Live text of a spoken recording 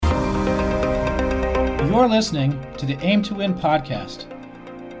You're listening to the Aim to Win podcast.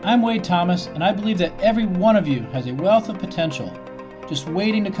 I'm Wade Thomas, and I believe that every one of you has a wealth of potential just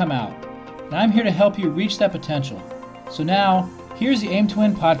waiting to come out. And I'm here to help you reach that potential. So now, here's the Aim to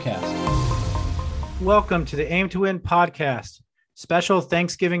Win podcast. Welcome to the Aim to Win podcast, special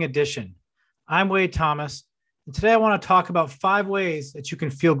Thanksgiving edition. I'm Wade Thomas, and today I want to talk about 5 ways that you can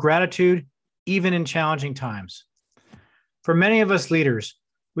feel gratitude even in challenging times. For many of us leaders,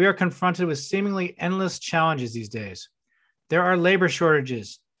 we are confronted with seemingly endless challenges these days. There are labor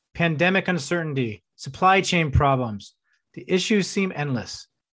shortages, pandemic uncertainty, supply chain problems. The issues seem endless.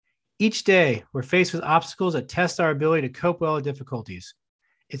 Each day, we're faced with obstacles that test our ability to cope well with difficulties.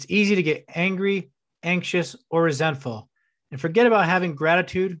 It's easy to get angry, anxious, or resentful and forget about having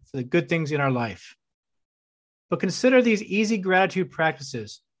gratitude for the good things in our life. But consider these easy gratitude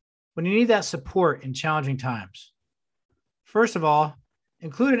practices when you need that support in challenging times. First of all,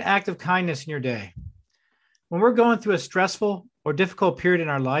 include an act of kindness in your day. When we're going through a stressful or difficult period in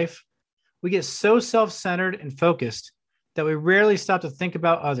our life, we get so self-centered and focused that we rarely stop to think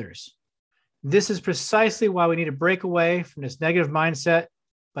about others. This is precisely why we need to break away from this negative mindset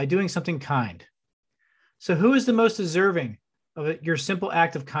by doing something kind. So who is the most deserving of your simple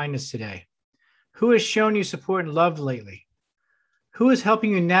act of kindness today? Who has shown you support and love lately? Who is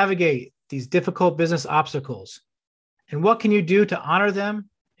helping you navigate these difficult business obstacles? And what can you do to honor them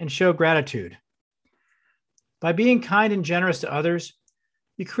and show gratitude? By being kind and generous to others,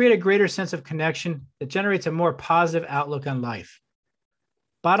 you create a greater sense of connection that generates a more positive outlook on life.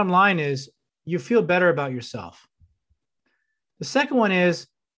 Bottom line is, you feel better about yourself. The second one is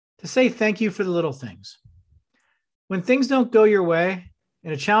to say thank you for the little things. When things don't go your way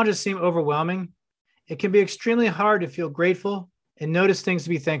and the challenges seem overwhelming, it can be extremely hard to feel grateful and notice things to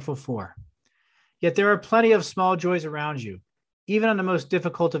be thankful for. Yet there are plenty of small joys around you, even on the most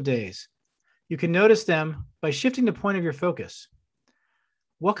difficult of days. You can notice them by shifting the point of your focus.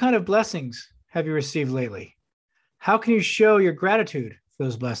 What kind of blessings have you received lately? How can you show your gratitude for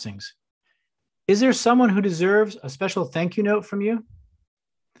those blessings? Is there someone who deserves a special thank you note from you?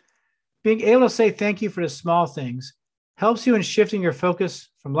 Being able to say thank you for the small things helps you in shifting your focus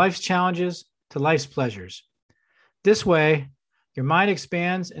from life's challenges to life's pleasures. This way, your mind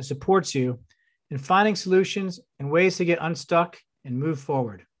expands and supports you in finding solutions and ways to get unstuck and move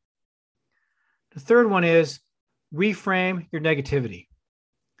forward. The third one is reframe your negativity.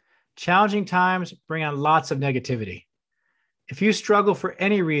 Challenging times bring on lots of negativity. If you struggle for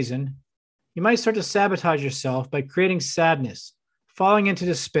any reason, you might start to sabotage yourself by creating sadness, falling into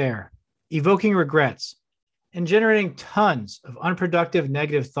despair, evoking regrets, and generating tons of unproductive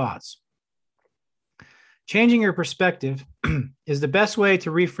negative thoughts. Changing your perspective is the best way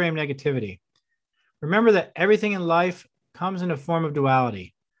to reframe negativity. Remember that everything in life comes in a form of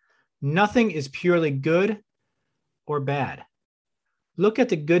duality. Nothing is purely good or bad. Look at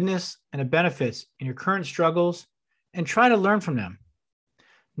the goodness and the benefits in your current struggles and try to learn from them.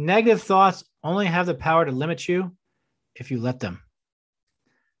 Negative thoughts only have the power to limit you if you let them.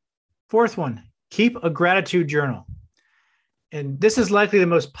 Fourth one, keep a gratitude journal. And this is likely the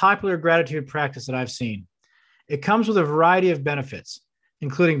most popular gratitude practice that I've seen. It comes with a variety of benefits,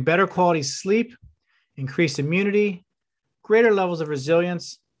 including better quality sleep, increased immunity, greater levels of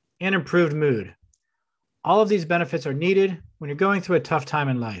resilience, and improved mood. All of these benefits are needed when you're going through a tough time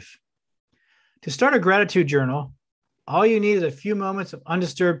in life. To start a gratitude journal, all you need is a few moments of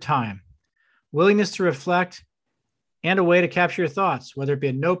undisturbed time, willingness to reflect, and a way to capture your thoughts, whether it be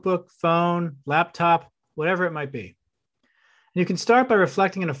a notebook, phone, laptop, whatever it might be. And you can start by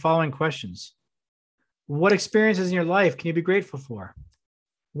reflecting on the following questions. What experiences in your life can you be grateful for?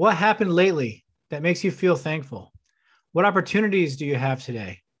 What happened lately that makes you feel thankful? What opportunities do you have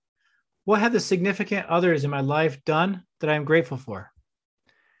today? What have the significant others in my life done that I am grateful for?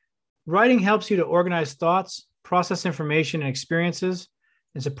 Writing helps you to organize thoughts, process information and experiences,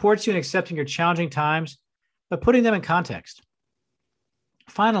 and supports you in accepting your challenging times by putting them in context.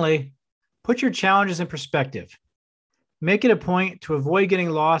 Finally, put your challenges in perspective. Make it a point to avoid getting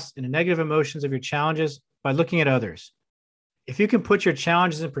lost in the negative emotions of your challenges by looking at others. If you can put your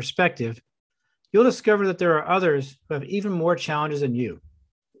challenges in perspective, you'll discover that there are others who have even more challenges than you.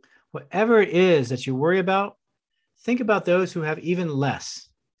 Whatever it is that you worry about, think about those who have even less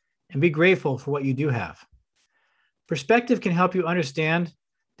and be grateful for what you do have. Perspective can help you understand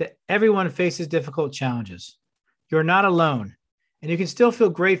that everyone faces difficult challenges. You're not alone, and you can still feel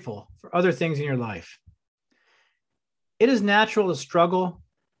grateful for other things in your life. It is natural to struggle,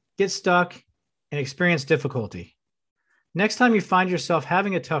 get stuck, and experience difficulty. Next time you find yourself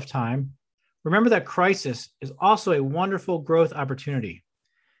having a tough time, remember that crisis is also a wonderful growth opportunity.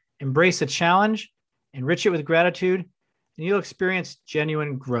 Embrace the challenge enrich it with gratitude, and you'll experience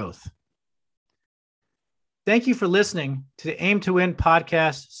genuine growth. Thank you for listening to the Aim to Win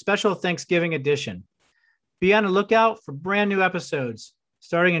podcast special Thanksgiving edition. Be on the lookout for brand new episodes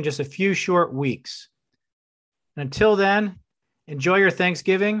starting in just a few short weeks. And until then, enjoy your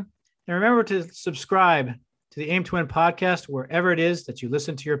Thanksgiving and remember to subscribe to the Aim to Win podcast wherever it is that you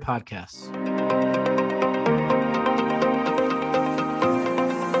listen to your podcasts.